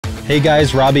Hey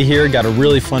guys, Robbie here. Got a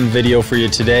really fun video for you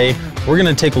today. We're going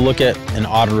to take a look at an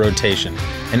auto rotation.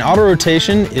 An auto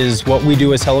rotation is what we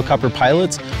do as helicopter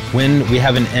pilots when we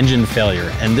have an engine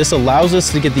failure, and this allows us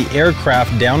to get the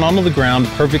aircraft down onto the ground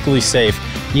perfectly safe,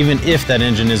 even if that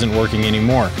engine isn't working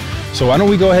anymore. So why don't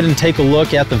we go ahead and take a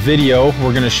look at the video.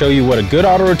 We're going to show you what a good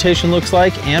auto rotation looks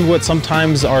like and what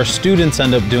sometimes our students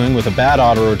end up doing with a bad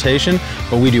auto rotation,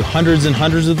 but we do hundreds and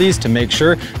hundreds of these to make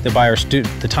sure that by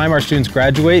the time our students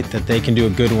graduate that they can do a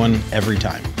good one every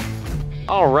time.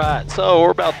 All right, so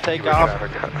we're about to take off.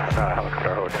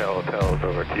 Helicopter hotels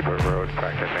over T-Bird Road,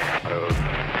 practicing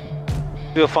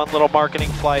autos. Do a fun little marketing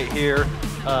flight here.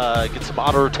 Get some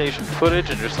auto rotation footage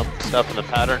and just some stuff in the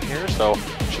pattern here. So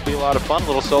should be a lot of fun.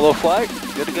 Little solo flight.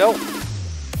 Good to go.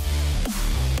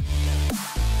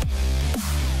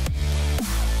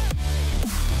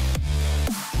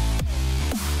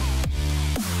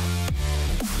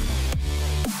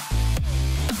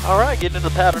 All right, getting in the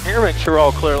pattern here. Make sure we're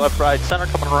all clear left, right, center.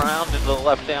 Coming around into the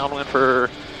left downwind for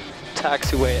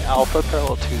taxiway Alpha,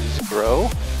 parallel to 0.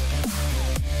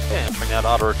 Okay, entering that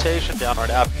auto rotation, downward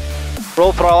aft.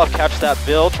 Roll throttle off, catch that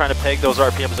build, trying to peg those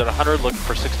RPMs at 100, looking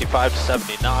for 65 to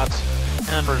 70 knots.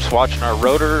 And we're just watching our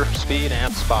rotor speed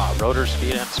and spot. Rotor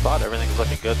speed and spot, everything's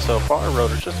looking good so far.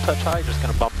 Rotor's just a touch high, just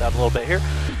gonna bump that a little bit here.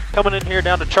 Coming in here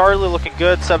down to Charlie, looking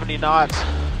good, 70 knots.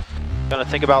 Gonna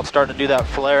think about starting to do that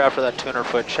flare after that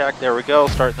 200-foot check. There we go,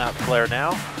 starting that flare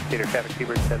now. Cedar traffic,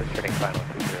 T-Bird 7, turning final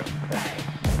 20.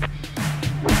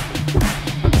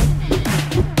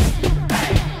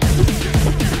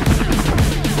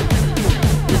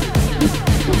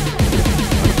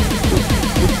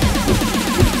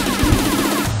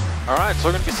 All right, so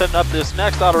we're going to be setting up this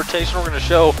next auto rotation. We're going to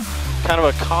show kind of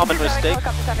a common mistake.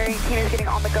 Helicopter 718 is getting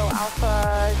on the go,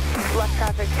 Alpha, left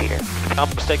traffic, Cedar.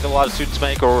 Common mistake that a lot of students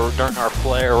make, or during our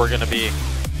flare, we're going to be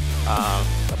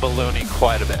ballooning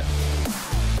quite a bit.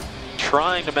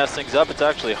 Trying to mess things up, it's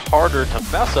actually harder to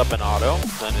mess up an auto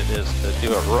than it is to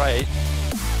do it right,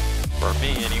 for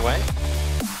me anyway.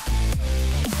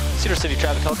 Cedar City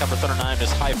traffic, helicopter 39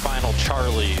 is high final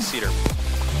Charlie, Cedar.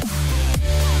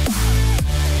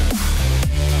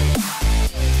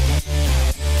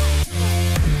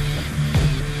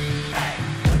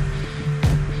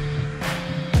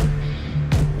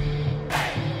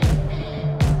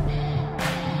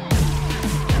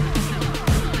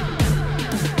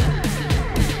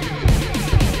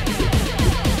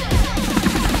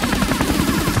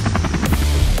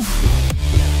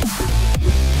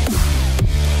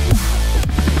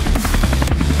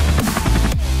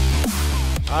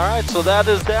 Alright, so that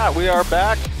is that. We are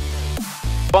back.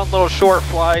 Fun little short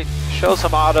flight. Show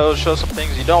some autos, show some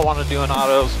things you don't want to do in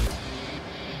autos.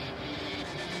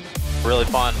 Really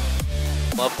fun.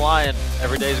 Love flying.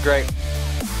 Every day is great.